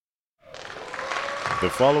The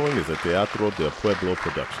following is a Teatro del Pueblo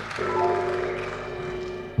production.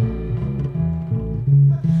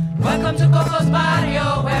 Welcome to Coco's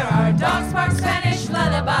Barrio, where our dogs bark Spanish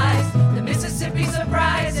lullabies. The Mississippi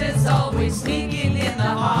surprise is always sneaking in the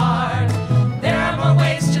heart. There are more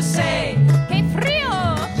ways to say, "Que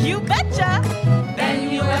frío!" You betcha! Than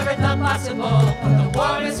you ever thought possible. But the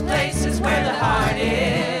warmest place is where the heart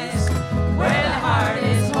is. Where the heart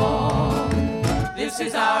is home. This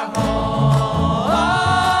is our home.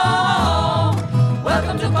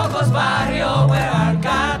 Welcome to Coco's Barrio, where our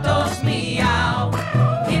gatos meow.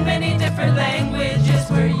 In many different languages,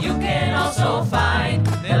 where you can also find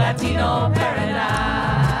the Latino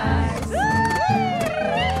paradise.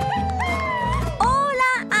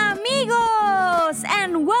 Hola, amigos!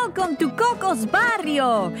 And welcome to Coco's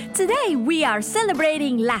Barrio. Today we are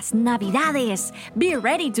celebrating Las Navidades. Be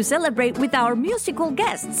ready to celebrate with our musical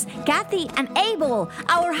guests, Kathy and Abel,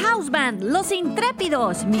 our house band, Los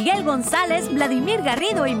Intrépidos, Miguel González, Vladimir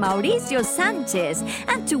Garrido, y Mauricio Sánchez.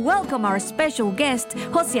 And to welcome our special guest,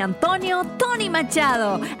 José Antonio Tony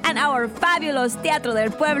Machado, and our fabulous Teatro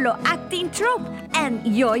del Pueblo acting troupe. And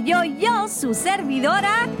yo, su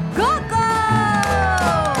servidora, Coco!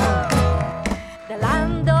 The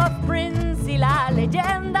land of Prince y la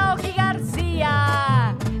leyenda Oji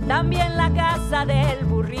García, también la casa del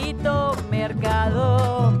burrito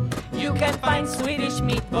mercado. You can find Swedish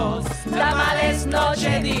meatballs, tamales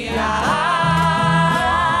noche día.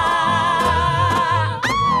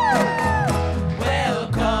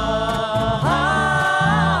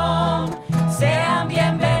 Welcome, sean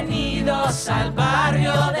bienvenidos al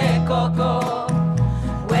barrio de Coco.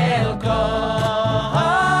 Welcome,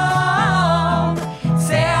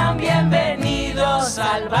 sean bienvenidos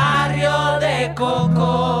al barrio de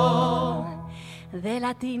Coco. The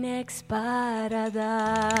Latinx Paradise.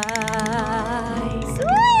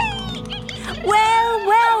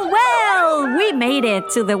 Well, we made it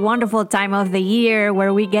to the wonderful time of the year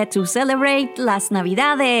where we get to celebrate Las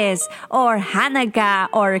Navidades, or Hanukkah,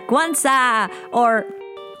 or Kwanzaa, or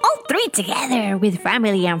all three together with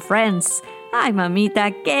family and friends. Ay,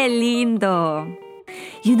 mamita, qué lindo.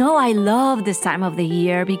 You know, I love this time of the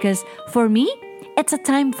year because for me, it's a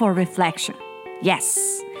time for reflection.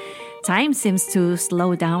 Yes. Time seems to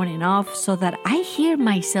slow down enough so that I hear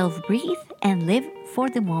myself breathe and live for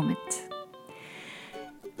the moment.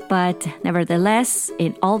 But nevertheless,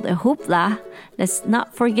 in all the hoopla, let's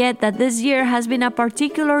not forget that this year has been a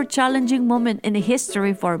particular challenging moment in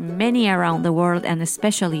history for many around the world, and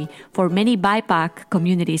especially for many BIPOC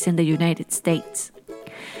communities in the United States.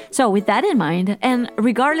 So with that in mind, and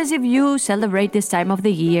regardless if you celebrate this time of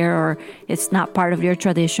the year or it's not part of your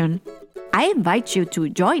tradition, I invite you to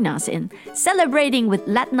join us in celebrating with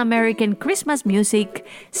Latin American Christmas music,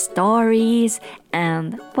 stories,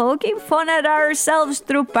 and poking fun at ourselves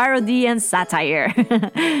through parody and satire.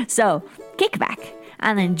 So, kick back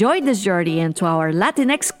and enjoy this journey into our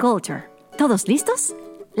Latinx culture. ¿Todos listos?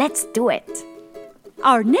 Let's do it!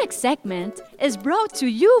 Our next segment is brought to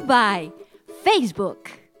you by Facebook.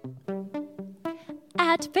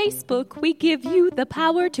 At Facebook, we give you the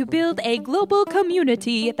power to build a global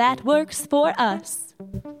community that works for us.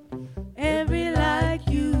 Every like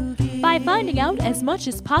you give, by finding out as much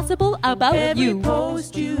as possible about every you.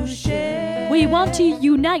 Post you share, We want to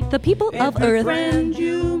unite the people of every Earth. friend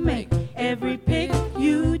you make, every pic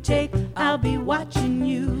you take, I'll be watching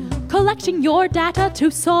you. Collecting your data to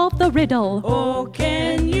solve the riddle. Oh,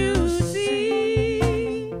 can you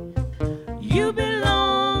see? You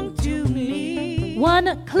belong to me.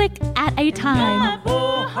 One click at a You're time. my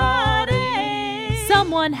wholehearted.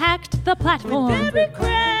 Someone hacked the platform. With every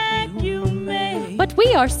crack you make, But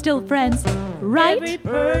we are still friends, every right?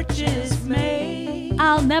 purchase made,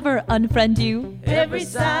 I'll never unfriend you. every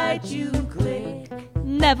site you click,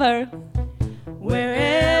 Never.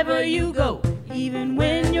 wherever you go, even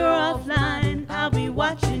when you're offline, I'll be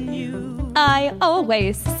watching you. I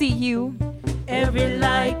always see you. Every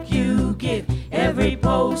like you give, every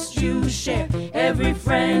post you share, every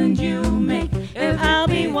friend you make, I'll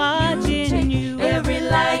be watching you. Every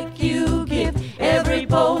like you give, every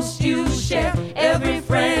post you share, every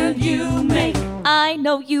friend you make. I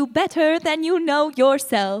know you better than you know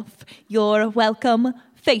yourself. You're welcome,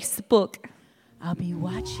 Facebook. I'll be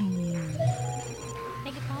watching you.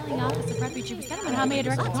 Thank you for calling the Office of Refugee Resettlement. How may I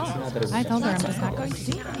direct the call? I told her I'm just not going to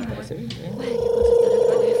do it anymore.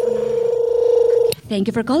 Thank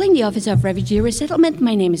you for calling the Office of Refugee Resettlement.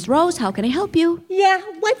 My name is Rose. How can I help you? Yeah,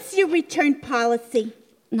 what's your return policy?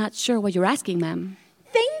 Not sure what you're asking, ma'am.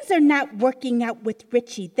 Things are not working out with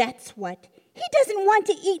Richie, that's what. He doesn't want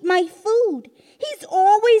to eat my food. He's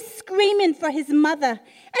always screaming for his mother.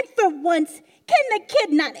 And for once, can the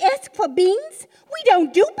kid not ask for beans? We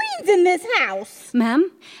don't do beans in this house.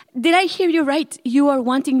 Ma'am, did I hear you right? You are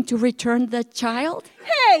wanting to return the child?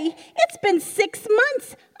 Hey, it's been 6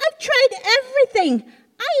 months. I've tried everything.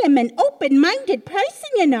 I am an open-minded person,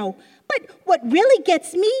 you know. But what really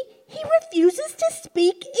gets me, he refuses to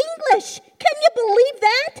speak English. Can you believe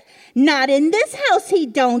that? Not in this house he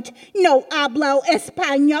don't. No hablo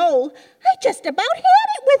español. I just about had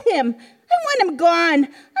it with him. I want him gone.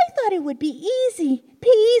 I thought it would be easy,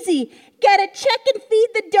 peasy. Get a check and feed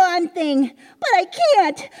the darn thing. But I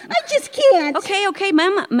can't. I just can't. Okay,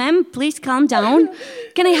 ma'am, please calm down.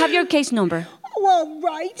 Can I have your case number? Oh, all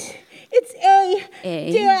right. It's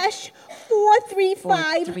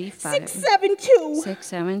A-435-672.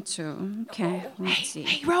 672. Okay, let's see.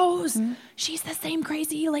 Hey, Rose. She's the same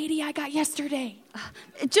crazy lady I got yesterday.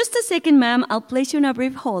 Just a second, ma'am. I'll place you in a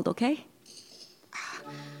brief hold, okay?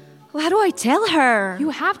 How do I tell her?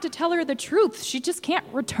 You have to tell her the truth. She just can't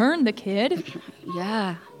return the kid.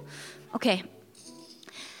 Yeah. Okay.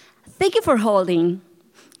 Thank you for holding.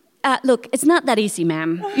 Look, it's not that easy,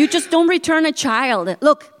 ma'am. You just don't return a child.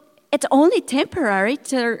 Look, it's only temporary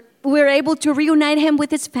till we're able to reunite him with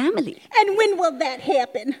his family. And when will that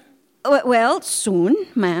happen? Well, soon,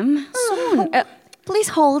 ma'am. Soon. Please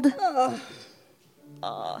hold.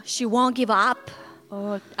 She won't give up.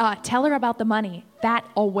 Tell her about the money. That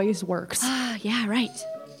always works. Yeah, right.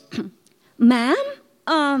 Ma'am,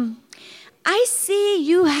 I see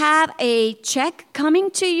you have a check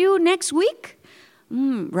coming to you next week.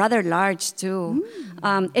 Rather large, too.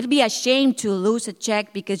 It'd be a shame to lose a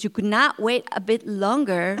check because you could not wait a bit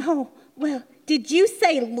longer. Oh, well, did you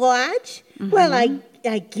say large? Well, I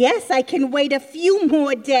guess I can wait a few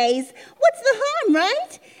more days. What's the harm,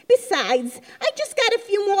 right? Besides, I just got a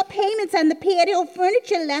few more payments on the patio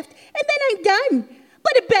furniture left, and then I'm done.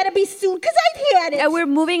 But it better be soon, because I've had it. We're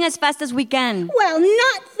moving as fast as we can. Well,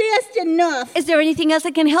 not fast enough. Is there anything else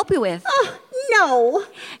I can help you with? Oh, no.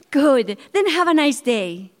 Good. Then have a nice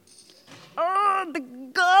day. Oh, the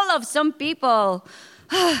gall of some people.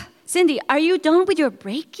 Cindy, are you done with your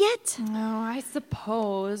break yet? No, I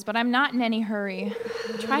suppose, but I'm not in any hurry.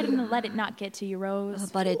 Try to let it not get to you, Rose.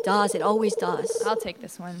 But it does. It always does. I'll take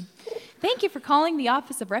this one. Thank you for calling the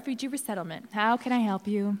Office of Refugee Resettlement. How can I help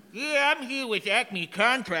you? Yeah, I'm here with Acme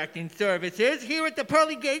Contracting Services, here at the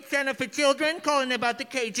Pearly Gate Center for Children, calling about the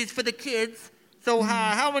cages for the kids. So,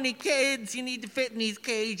 how many kids you need to fit in these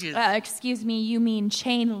cages? Excuse me, you mean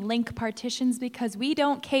chain link partitions? Because we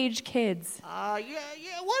don't cage kids. Yeah,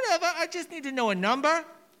 whatever. I just need to know a number.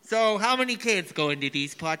 So, how many kids go into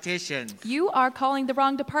these partitions? You are calling the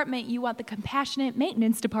wrong department. You want the Compassionate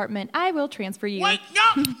Maintenance Department. I will transfer you. Wait,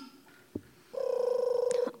 no!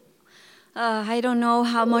 I don't know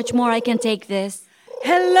how much more I can take this.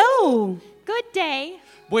 Hello. Good day.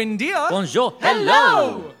 Buen dia. Bonjour.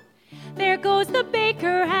 Hello. There goes the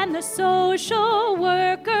baker and the social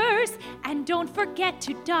workers. And don't forget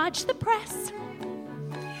to dodge the press.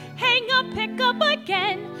 Hang up, pick up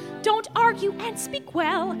again. Don't argue and speak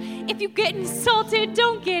well. If you get insulted,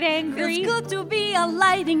 don't get angry. Feels good to be a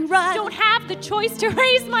lightning rod. Don't have the choice to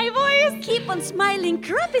raise my voice. Keep on smiling,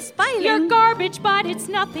 crap is piling. You're garbage, but it's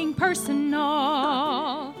nothing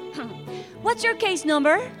personal. What's your case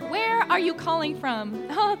number? Where are you calling from?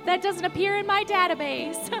 Oh, that doesn't appear in my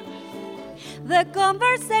database. The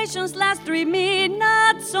conversations last 3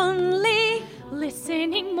 minutes only.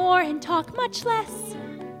 Listening more and talk much less.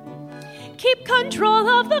 Keep control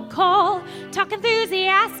of the call. Talk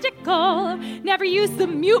enthusiastical. Never use the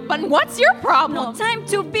mute button. What's your problem? No time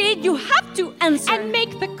to beat. You have to answer. And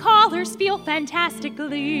make the callers feel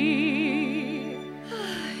fantastically.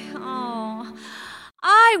 Oh,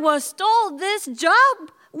 I was told this job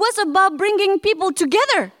was about bringing people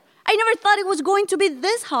together. I never thought it was going to be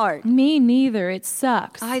this hard. Me neither. It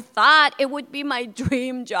sucks. I thought it would be my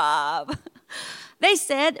dream job. They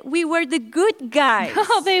said we were the good guys.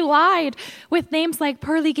 Oh, they lied. With names like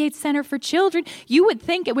Pearly Gate Center for Children, you would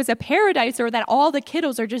think it was a paradise or that all the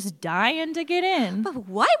kiddos are just dying to get in. But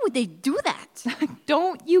why would they do that?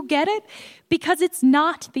 Don't you get it? Because it's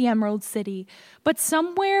not the Emerald City, but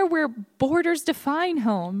somewhere where borders define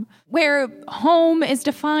home. Where home is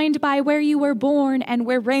defined by where you were born and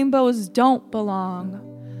where rainbows don't belong.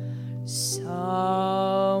 Somewhere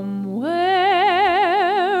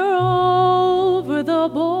over the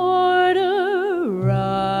border,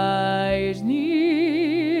 right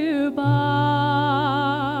nearby,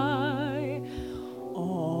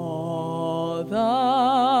 all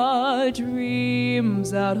the dreams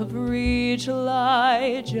those out of reach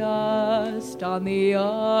lie just on the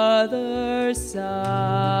other side.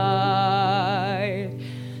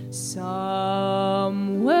 Somewhere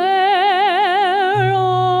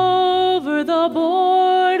over the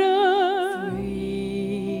border,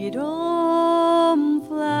 freedom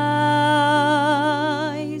flies.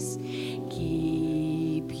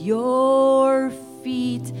 Keep your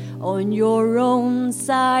feet on your own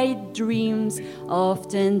side. Dreams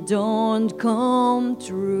often don't come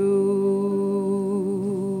true.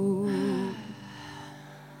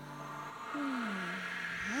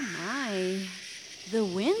 Oh my, the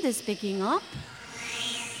wind is picking up.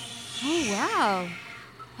 Oh wow.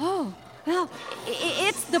 Oh, well,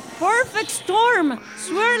 it's the perfect storm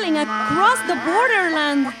swirling across the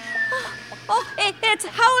borderland. Oh, it's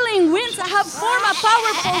howling winds that have formed a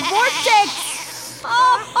powerful vortex.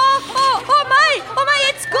 Oh my,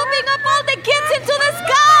 it's scooping up all the kids into the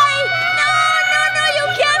sky. No, you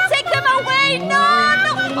can't take them away. No.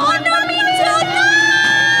 Oh no, me too, no.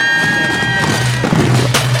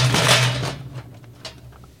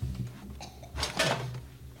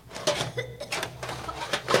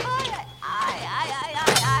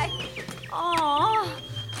 Oh,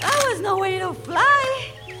 that was no way to fly.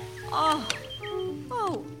 Oh.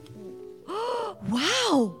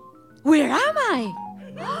 Wow. Where am I?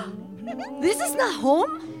 This is not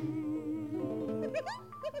home?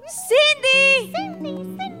 Cindy!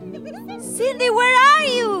 Cindy, where are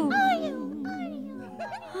you?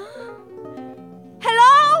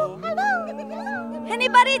 Hello?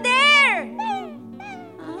 Anybody there?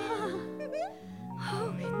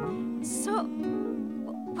 So,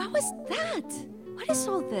 what was that? What is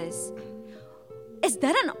all this? Is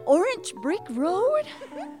that an orange brick road?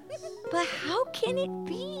 But how can it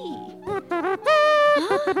be? Huh?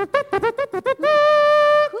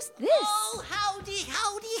 Who's this? Oh, howdy.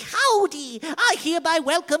 I hereby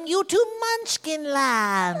welcome you to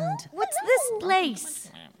Munchkinland. What's this place?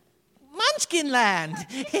 Munchkinland.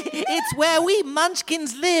 It's where we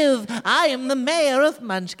Munchkins live. I am the mayor of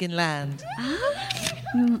Munchkinland.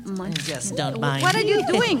 Just don't mind. What are you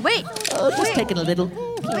doing? Wait. Just taking a little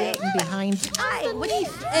peek behind. What do you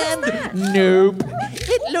Nope.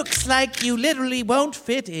 It looks like you literally won't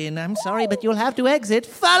fit in. I'm sorry, but you'll have to exit.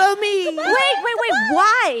 Follow me. Wait.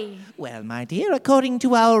 Why? Well, my dear, according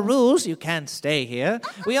to our rules, you can't stay here.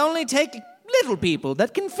 We only take little people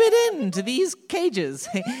that can fit into these cages.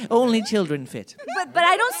 Only children fit. But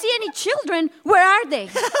I don't see any children. Where are they?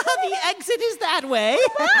 The exit is that way.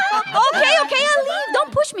 Okay, I'll leave.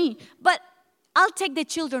 Don't push me. But I'll take the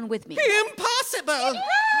children with me. Impossible.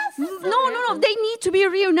 No. They need to be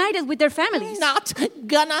reunited with their families. Not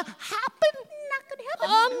gonna happen.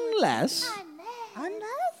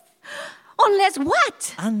 Unless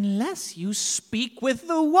what? Unless you speak with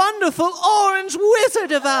the wonderful orange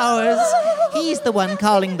wizard of ours. He's the one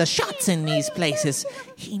calling the shots in these places.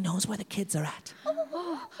 He knows where the kids are at.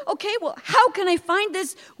 Okay, well, how can I find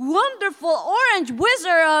this wonderful orange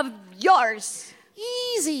wizard of yours?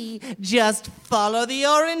 Easy. Just follow the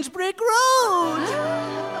orange brick road.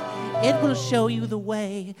 It will show you the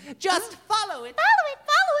way. Just follow it.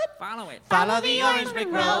 Follow the orange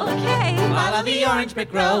brick road. Okay. Follow the orange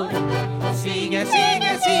brick road. Sigue el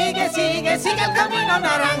camino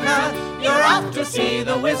naranja. You're off to see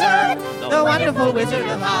the wizard, the wonderful wizard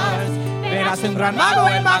of ours. Verás un gran mago,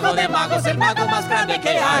 el mago de magos, el mago más grande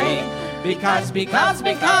que hay. Because.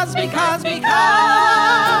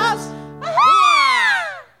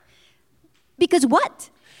 Because what?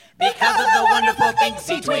 Because of the wonderful things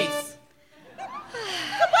he tweets.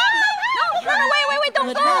 No, wait,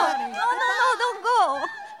 don't go. No, don't go.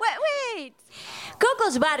 Wait.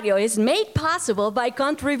 Coco's Barrio is made possible by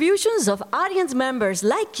contributions of audience members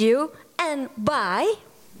like you and by...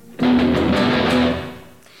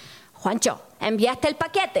 Juancho, ¿enviaste el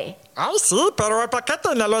paquete? Ay, sí, pero el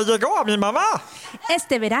paquete no le llegó a mi mamá.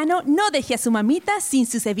 Este verano no deje a su mamita sin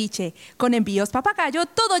su ceviche. Con Envíos Papagayo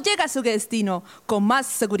todo llega a su destino, con más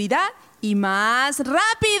seguridad y más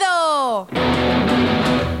rápido.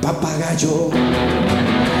 Papagayo.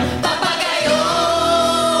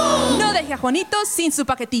 No deje a Juanito sin su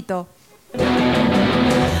paquetito.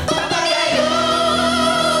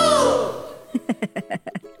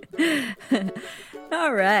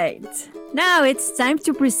 All right. Now it's time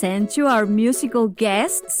to present you our musical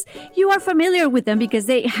guests. You are familiar with them because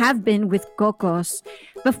they have been with Cocos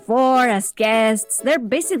before as guests. They're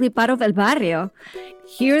basically part of El Barrio.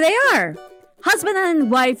 Here they are. husband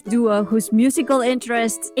and wife duo whose musical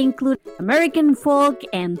interests include American folk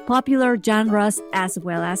and popular genres as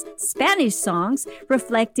well as Spanish songs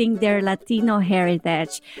reflecting their Latino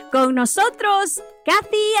heritage. Con nosotros,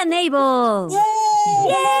 Kathy and Abel. Yay!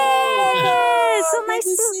 Yay! So nice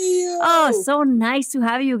to see you. Oh, so nice to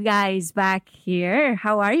have you guys back here.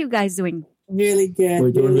 How are you guys doing? Really good.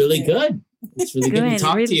 We're doing really good. It's really good to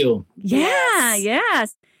talk to you. Yeah,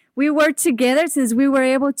 yes. We were together since we were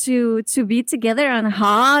able to be together and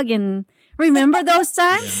hug and remember those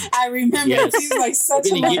times? Yeah. I remember. Yes. It seems like such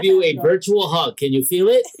We're going to give you a virtual hug. Can you feel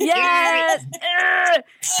it? Yes.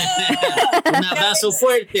 Un abrazo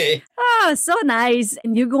fuerte. Oh, so nice.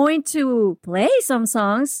 And you're going to play some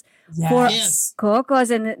songs for Cocos,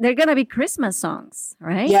 and they're going to be Christmas songs,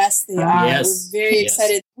 right? Yes, they are. Yes. We're very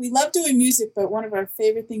excited. We love doing music, but one of our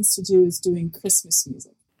favorite things to do is doing Christmas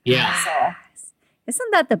music. Yeah. So,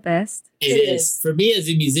 isn't that the best? It is. For me as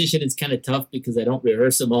a musician, it's kind of tough because I don't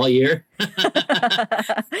rehearse them all year. And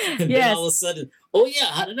then all of a sudden, oh yeah,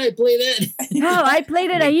 how did I play that? Oh, I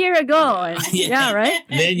played it a year ago. And, yeah, right?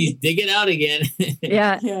 And then you dig it out again.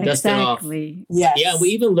 Dust exactly. it off. Yeah, we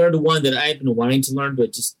even learned one that I've been wanting to learn,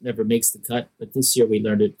 but just never makes the cut. But this year we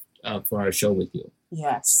learned it for our show with you.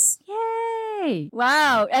 Yes. So. Yay!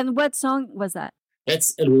 Wow. And what song was that?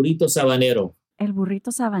 That's El Burrito Sabanero. El Burrito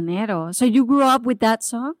Sabanero. So you grew up with that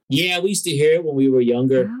song? Yeah, we used to hear it when we were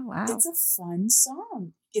younger. Oh, wow. It's a fun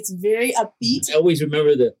song. It's very upbeat. I always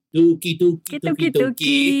remember the tuki tuki tuki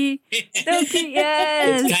tuki. Tuki,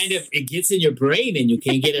 yes. It's kind of, it gets in your brain and you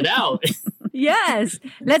can't get it out. Yes.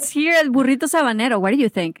 Let's hear El Burrito Sabanero. What do you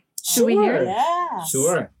think? Should we hear it? Yeah.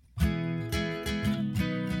 Sure.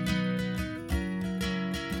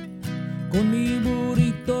 Con mi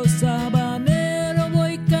burrito sabanero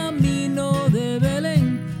voy camino de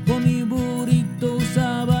Belén. Con mi burrito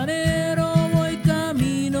sabanero voy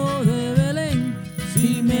camino de Belén.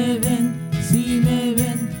 Si me ven,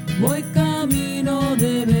 voy camino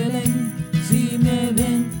de Belén. Si me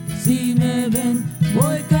ven,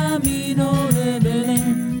 voy camino de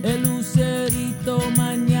Belén. El lucerito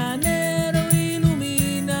mañanero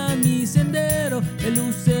ilumina mi sendero. El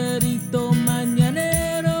lucerito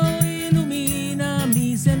mañanero ilumina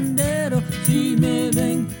mi sendero. Si me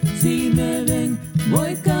ven,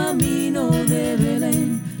 voy camino de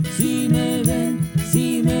Belén. Si me ven,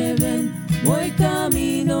 voy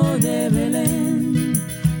camino de Belén.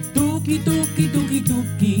 Tuki, tuki, tuki,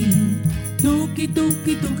 tuki, tuki,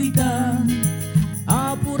 tuki, tuquita.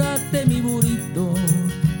 Apúrate mi burrito,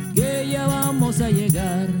 que ya vamos a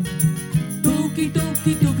llegar. Tuki,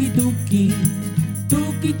 tuki, tuki, tuki,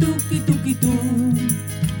 tuki, tuki, tuki, tu.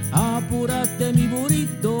 Apúrate mi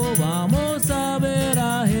burrito, vamos a ver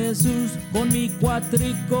a Jesús. Con mi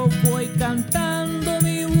cuatrico voy cantando,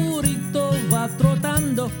 mi burrito va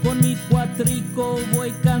trotando. Con mi cuatrico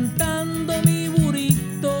voy cantando, mi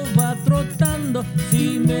burrito va trotando.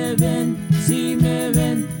 Si me ven,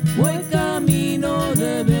 voy camino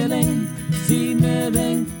de Belén. Si me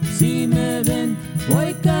ven,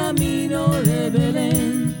 voy camino de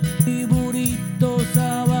Belén. Mi burrito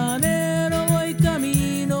sabanero voy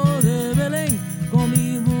camino de Belén. Con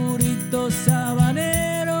mi burrito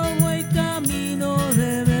sabanero voy camino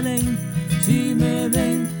de Belén. Si me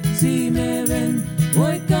ven,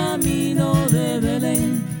 voy camino de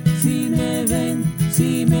Belén. Si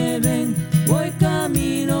me ven, voy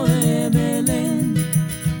camino de Belén.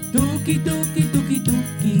 Tuki, tuki, tuki,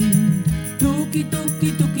 tuki, tuki,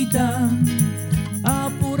 tuki, tuquita.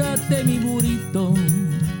 Apúrate mi burrito,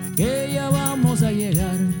 que ya vamos a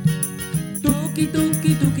llegar. Tuki,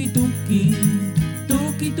 tuki, tuki, tuki,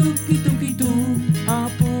 tuki, tuki, tuki, tu.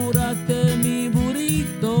 Apúrate mi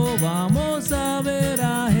burrito, vamos a ver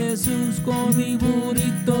a Jesús. Con mi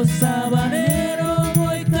burrito sabanero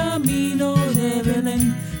voy camino de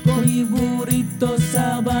Belén. Con mi burrito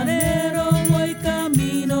sabanero voy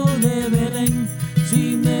camino de Belén.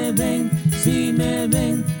 Si me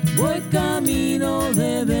ven, voy camino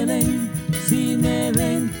de Belén. Si me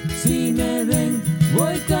ven,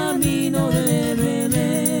 voy camino de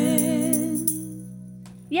Belén.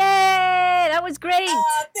 Yay! That was great.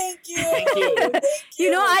 Oh, thank you. Thank you. Thank you.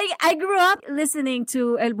 You know, I grew up listening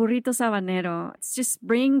to El Burrito Sabanero. It just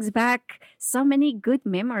brings back so many good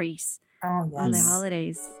memories on the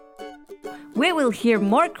holidays. We will hear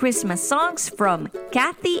more Christmas songs from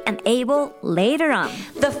Kathy and Abel later on.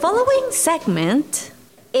 The following segment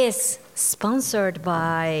is sponsored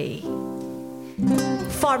by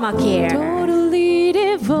Pharmacare. Totally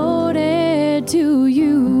devoted to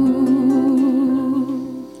you.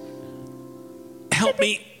 Help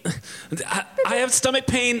me. I have stomach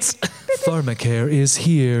pains. Pharmacare is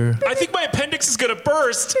here. I think my appendix is gonna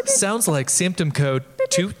burst. Sounds like symptom code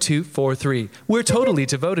 2243. We're totally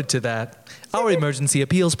devoted to that. Our emergency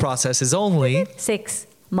appeals process is only 6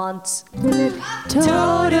 months.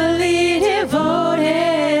 Totally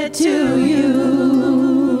devoted to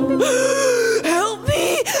you. Help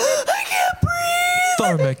me! I can't breathe!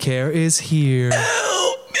 Pharmacare is here.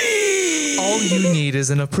 Help me! All you need is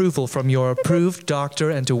an approval from your approved doctor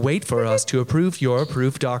and to wait for us to approve your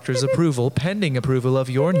approved doctor's approval pending approval of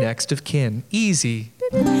your next of kin. Easy.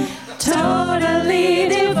 Totally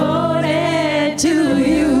devoted to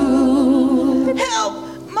you. Help!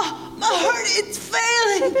 My heart is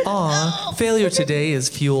failing. Aw, failure today is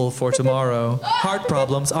fuel for tomorrow. Heart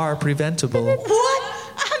problems are preventable. What?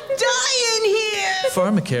 I'm dying here.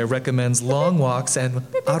 Pharmacare recommends long walks and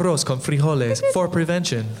arroz con frijoles for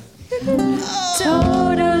prevention.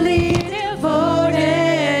 Totally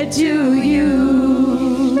devoted to you.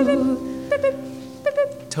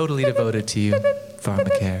 Totally devoted to you,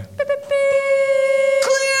 Pharmacare.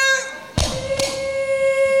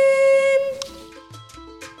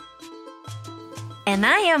 And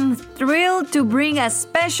I am thrilled to bring a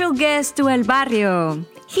special guest to El Barrio.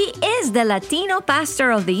 He is the Latino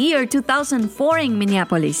Pastor of the Year 2004 in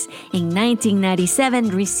Minneapolis. In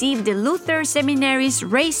 1997, received the Luther Seminary's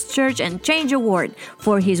Race, Church, and Change Award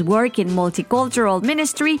for his work in multicultural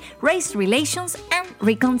ministry, race relations, and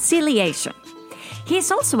reconciliation. He is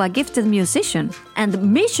also a gifted musician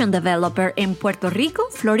and mission developer in Puerto Rico,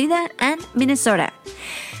 Florida, and Minnesota.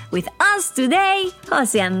 With us today,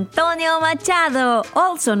 Jose Antonio Machado,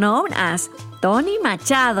 also known as Tony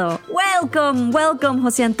Machado. Welcome,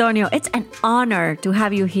 Jose Antonio. It's an honor to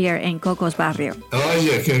have you here in Coco's Barrio.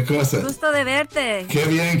 Oye, qué cosa. Gusto de verte. Qué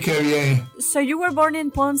bien, qué bien. So you were born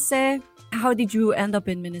in Ponce. How did you end up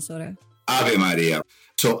in Minnesota? Ave Maria.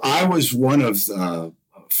 So I was one of the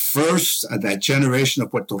first of that generation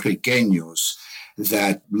of Puerto Ricanos,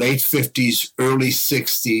 that late 50s, early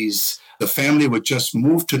 60s. The family would just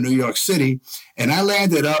move to New York City, and I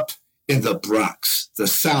landed up in the Bronx, the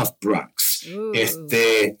South Bronx,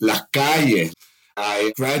 La Calle.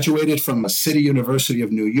 I graduated from a city university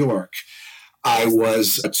of New York. I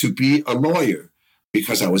was to be a lawyer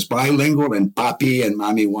because I was bilingual, and Papi and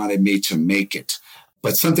Mami wanted me to make it.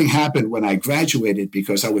 But something happened when I graduated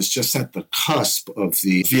because I was just at the cusp of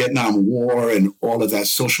the Vietnam War and all of that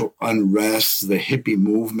social unrest, the hippie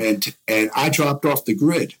movement, and I dropped off the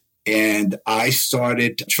grid. And I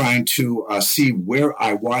started trying to see where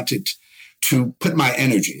I wanted to put my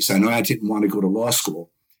energies. I know I didn't want to go to law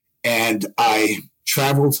school. And I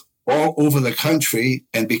traveled all over the country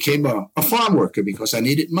and became a farm worker because I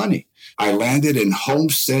needed money. I landed in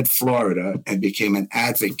Homestead, Florida, and became an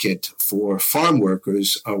advocate for farm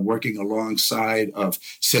workers working alongside of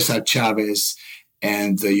Cesar Chavez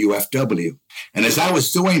and the UFW. And as I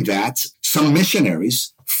was doing that, some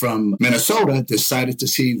missionaries from Minnesota decided to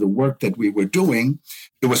see the work that we were doing.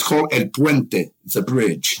 It was called El Puente, the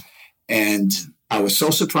bridge. And I was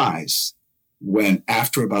so surprised when,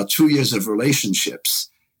 after about 2 years of relationships,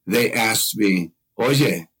 they asked me,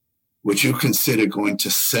 Oye, would you consider going to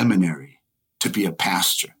seminary to be a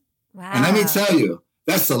pastor? Wow. And let me tell you,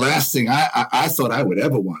 that's the last thing I thought I would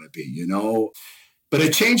ever want to be, you know. But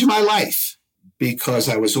it changed my life because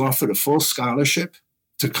I was offered a full scholarship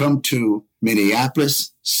to come to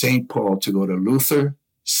Minneapolis, St. Paul, to go to Luther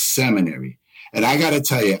Seminary. And I got to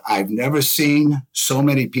tell you, I've never seen so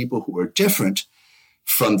many people who are different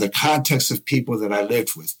from the context of people that I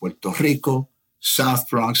lived with. Puerto Rico, South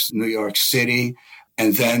Bronx, New York City,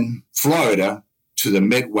 and then Florida to the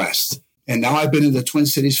Midwest. And now I've been in the Twin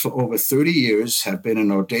Cities for over 30 years, have been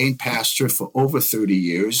an ordained pastor for over 30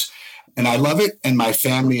 years. And I love it. And my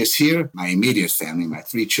family is here, my immediate family, my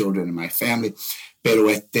 3 children and my family.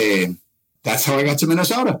 Pero that's how I got to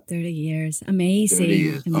Minnesota. 30 years. Amazing. 30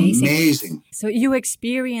 years. Amazing. So you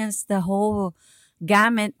experienced the whole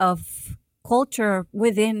gamut of culture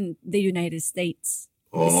within the United States.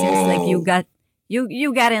 It seems like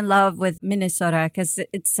you got in love with Minnesota because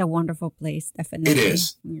it's a wonderful place, definitely. It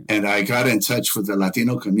is. Yeah. And I got in touch with the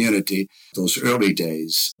Latino community those early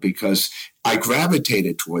days because I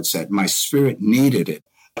gravitated towards that. My spirit needed it.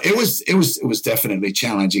 It was definitely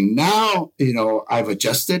challenging. Now, you know, I've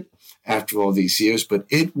adjusted after all these years, but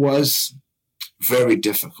it was very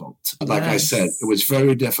difficult. Like I said, it was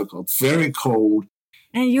very difficult, very cold.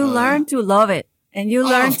 And you learn to love it. And you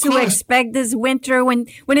learn to expect this winter when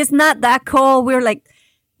it's not that cold. We're like,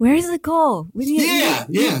 where is the cold? Yeah.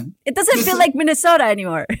 It doesn't feel like Minnesota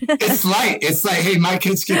anymore. It's like, hey, my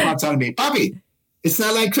kids keep on telling me, Papi, it's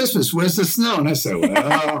not like Christmas. Where's the snow? And I said,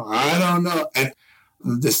 well, I don't know. And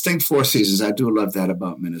distinct 4 seasons. I do love that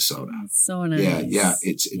about Minnesota. So nice. Yeah.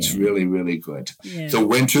 It's really, really good. Yeah. The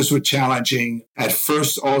winters were challenging. At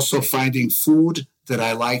first, also finding food that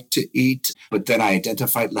I like to eat, but then I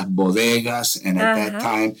identified las bodegas, and at that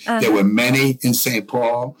time, there were many in St.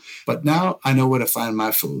 Paul. But now I know where to find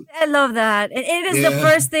my food. I love that. And it is the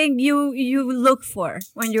first thing you look for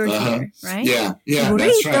when you're here, right? Yeah,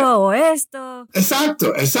 Burrito, that's right.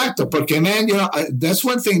 Exacto. Porque, man, that's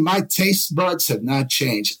one thing. My taste buds have not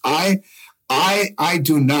changed. I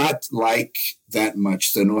do not like that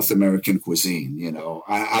much the North American cuisine.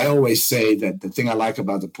 I always say that the thing I like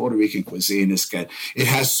about the Puerto Rican cuisine is that it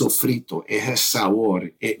has sofrito, it has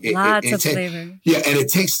sabor. Lots of flavor. Yeah, and it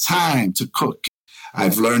takes time to cook.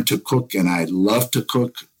 I've learned to cook, and I love to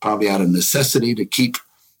cook, probably out of necessity to keep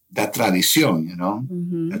that tradición,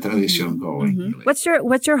 that tradición going. Mm-hmm. What's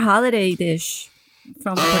your holiday dish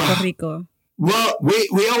from Puerto Rico? Well,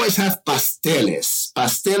 we always have pasteles.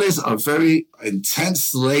 Pasteles are very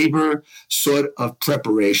intense labor sort of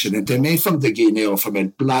preparation. And they're made from the guineo, from el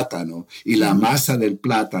plátano, y la masa del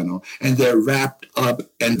plátano. And they're wrapped up.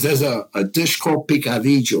 And there's a dish called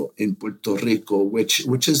picadillo in Puerto Rico, which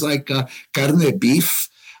is like carne beef.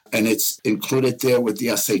 And it's included there with the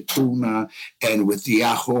aceituna and with the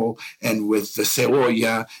ajo and with the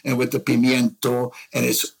cebolla and with the pimiento. And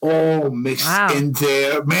it's all mixed in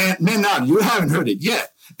there. Man, no, you haven't heard it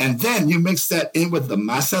yet. And then you mix that in with the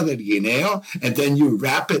masa del guineo, and then you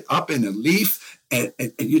wrap it up in a leaf, and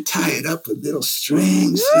you tie it up with little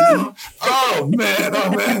strings. Oh, man.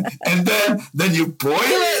 And then you boil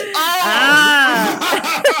it.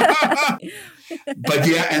 But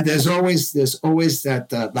yeah, and there's always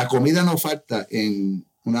that la comida no falta en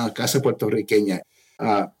una casa puertorriqueña.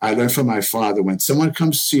 I learned from my father, when someone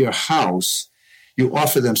comes to your house, you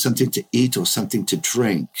offer them something to eat or something to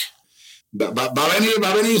drink. Va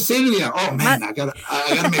venir Silvia. Oh man, I gotta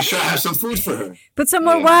make sure I have some food for her. Put some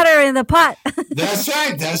more water in the pot. That's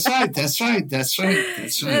right. That's good.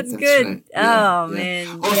 Right. Oh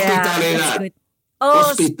man. Hospitalidad.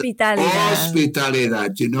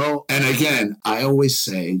 Hospitalidad, And again, I always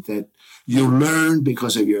say that you learn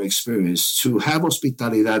because of your experience. To have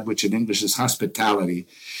hospitalidad, which in English is hospitality,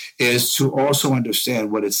 is to also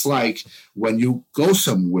understand what it's like when you go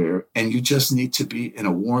somewhere and you just need to be in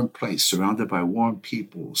a warm place, surrounded by warm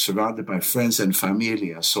people, surrounded by friends and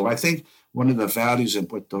familia. So I think one of the values in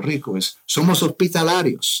Puerto Rico is somos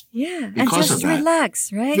hospitalarios. Yeah, and just relax,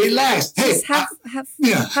 right? Relax. Hey, just have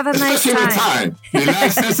a nice time. The time.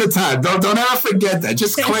 Relax, that's the time. Don't ever forget that.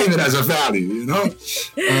 Just claim it as a value,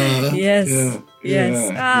 Yes.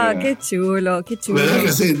 Qué chulo, qué chulo. ¿Verdad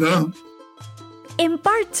que sí, no? In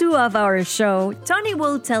part 2 of our show, Tony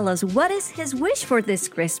will tell us what is his wish for this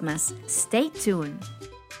Christmas. Stay tuned.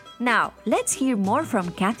 Now, let's hear more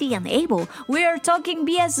from Kathy and Abel. We are talking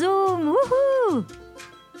via Zoom. Woohoo!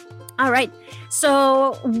 All right.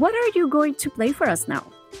 So, what are you going to play for us now?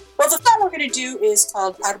 Well, the song we're going to do is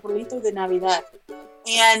called Arbolito de Navidad.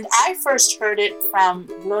 And I first heard it from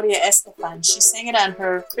Gloria Estefan. She sang it on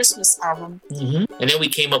her Christmas album. Mm-hmm. And then we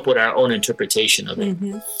came up with our own interpretation of it.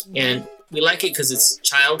 Mm-hmm. And we like it because it's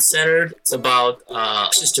child-centered. It's about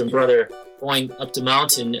sister and brother going up the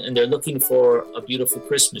mountain, and they're looking for a beautiful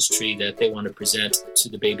Christmas tree that they want to present to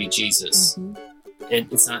the baby Jesus. Mm-hmm. And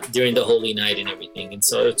it's not during the Holy Night and everything. And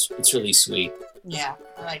so it's really sweet. Yeah,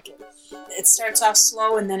 I like it. It starts off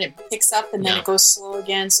slow, and then it picks up, and then it goes slow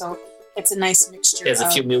again. So it's a nice mixture. There's a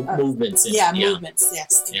few movements. Movements.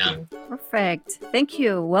 Yes. Thank you. Perfect. Thank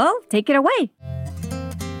you. Well, take it away.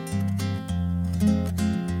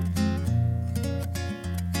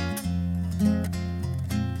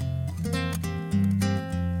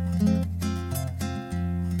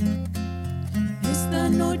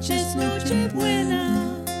 Noche es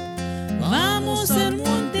Nochebuena, vamos al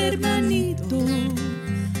monte hermanito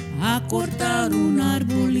a cortar un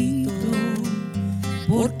arbolito,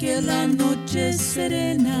 porque la noche es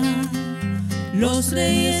serena, los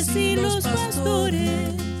reyes y los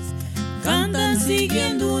pastores cantan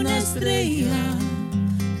siguiendo una estrella,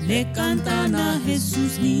 le cantan a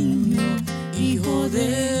Jesús niño, hijo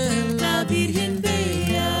de la Virgen Bella.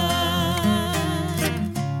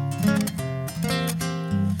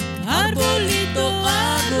 Arbolito,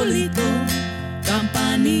 arbolito,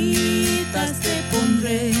 campanitas te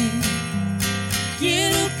pondré.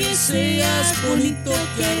 Quiero que seas bonito,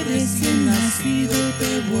 que recién nacido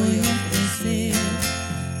te voy a ofrecer.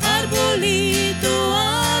 Arbolito,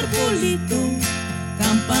 arbolito,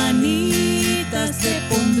 campanitas te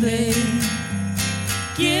pondré.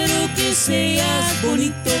 Quiero que seas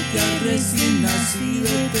bonito, que recién nacido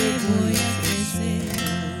te voy a ofrecer.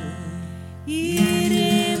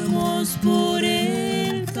 Iremos por él.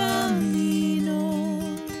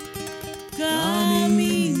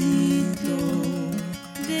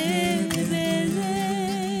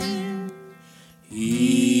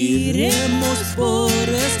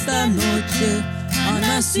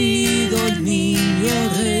 nacido el niño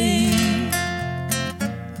rey.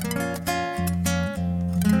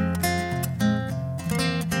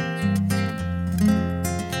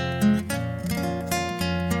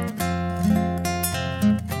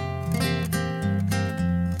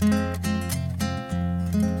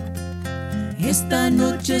 Esta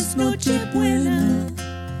noche es noche buena,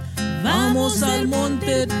 vamos al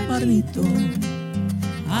monte Parnito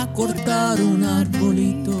a cortar un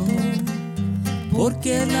arbolito,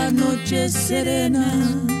 porque la noche es serena.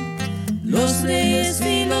 Los reyes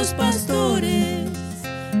y los pastores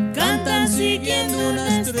cantan siguiendo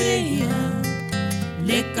una estrella,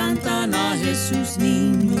 le cantan a Jesús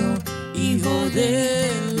niño, hijo de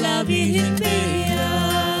la Virgen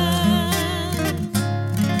Bella.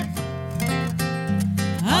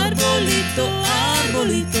 Arbolito,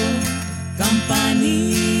 arbolito,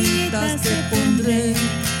 campanitas te pondré.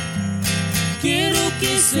 Quiero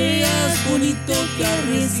que seas bonito, que al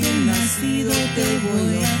recién nacido te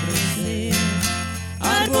voy a ofrecer.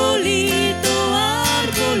 Arbolito,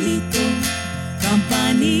 arbolito,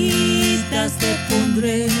 campanitas te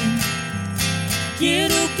pondré.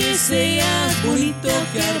 Quiero que seas bonito,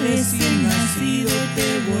 que al recién nacido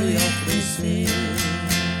te voy a ofrecer.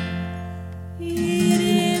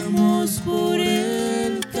 Iremos por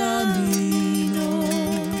el camino,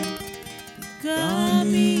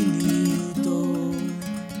 caminito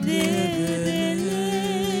de Belén.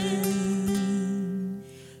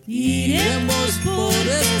 Iremos por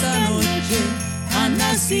esta noche, ha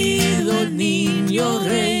nacido el niño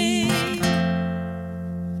rey.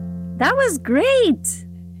 That was great.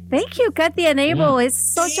 Thank you, Kathy and Abel. It's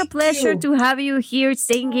such a pleasure to have you here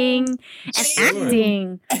singing and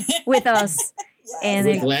acting with us. And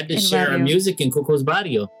We're glad to share our music in Coco's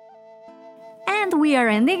Barrio. And we are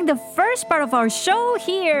ending the first part of our show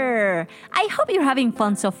here. I hope you're having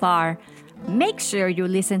fun so far. Make sure you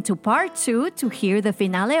listen to part 2 to hear the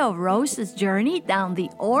finale of Rose's journey down the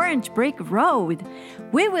Orange Brick Road.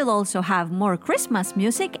 We will also have more Christmas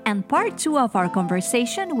music and part 2 of our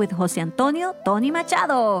conversation with Jose Antonio Tony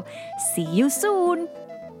Machado. See you soon!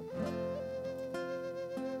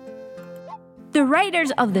 The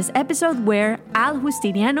writers of this episode were Al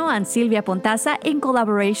Justiniano and Silvia Pontaza in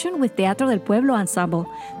collaboration with Teatro del Pueblo Ensemble.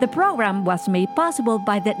 The program was made possible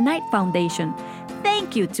by the Knight Foundation.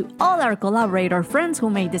 Thank you to all our collaborator friends who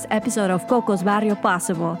made this episode of Coco's Barrio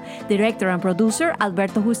possible. Director and producer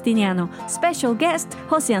Alberto Justiniano. Special guest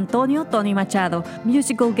Jose Antonio Tony Machado.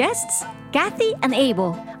 Musical guests Kathy and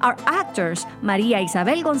Abel. Our actors Maria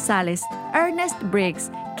Isabel Gonzalez, Ernest Briggs,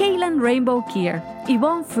 Kaylan Rainbow Kier,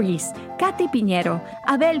 Yvonne Fries, Katy Piñero,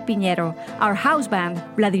 Abel Piñero, our house band,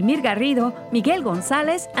 Vladimir Garrido, Miguel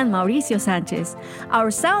Gonzalez, and Mauricio Sanchez. Our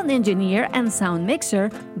sound engineer and sound mixer,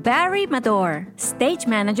 Barry Mador, stage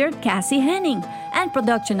manager, Cassie Henning, and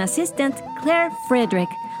production assistant, Claire Frederick.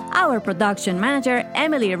 Our production manager,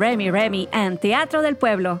 Emily Remy, and Teatro del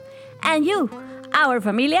Pueblo. And you, our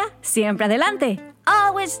familia, siempre adelante,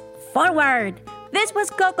 always forward. This was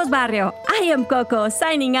Coco's Barrio. I am Coco,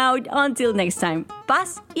 signing out until next time.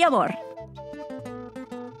 Paz y amor.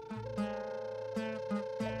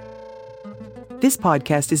 This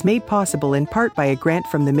podcast is made possible in part by a grant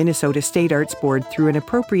from the Minnesota State Arts Board through an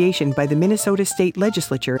appropriation by the Minnesota State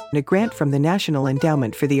Legislature and a grant from the National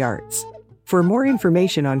Endowment for the Arts. For more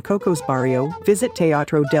information on Coco's Barrio, visit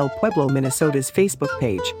Teatro del Pueblo Minnesota's Facebook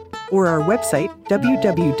page or our website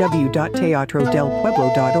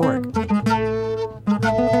www.teatrodelpueblo.org.